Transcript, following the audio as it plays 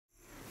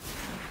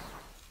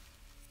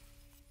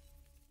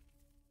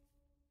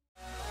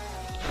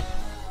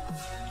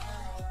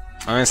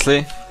Honestly,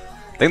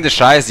 I think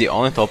TheShy is the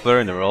only top player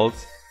in the world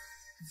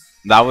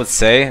that I would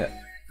say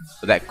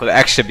that could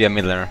actually be a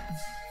mid laner.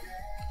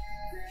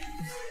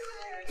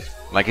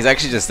 Like, he's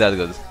actually just that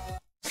good.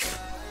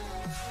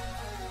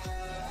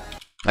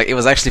 Like, it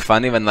was actually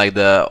funny when like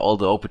all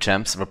the OP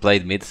champs were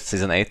played mid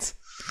season 8.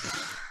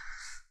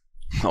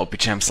 OP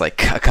champs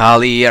like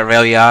Akali,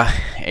 Aurelia,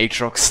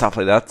 Aatrox, stuff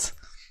like that.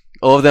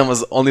 All of them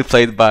was only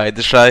played by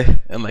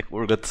TheShy and like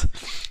Urgot.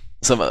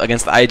 So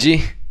against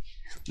IG,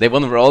 they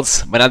won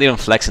worlds, but not even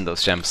flexing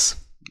those champs.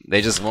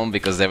 They just won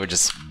because they were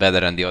just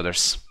better than the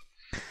others.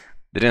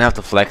 They didn't have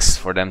to flex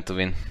for them to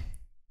win.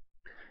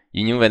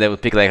 You knew when they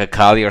would pick like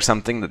Akali or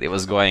something that it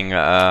was going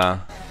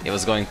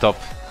top.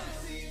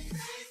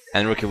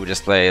 And Rookie would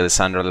just play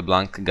Lissandra,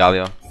 LeBlanc,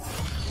 Galio.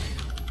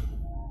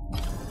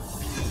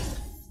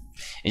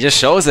 It just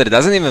shows that it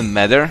doesn't even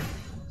matter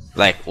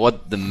like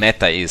what the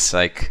meta is.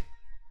 Like,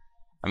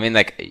 I mean,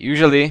 like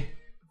usually,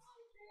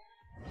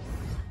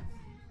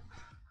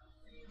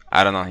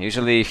 I don't know,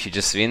 usually if you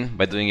just win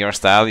by doing your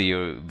style,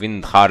 you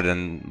win harder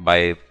than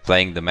by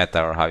playing the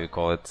meta, or how you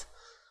call it.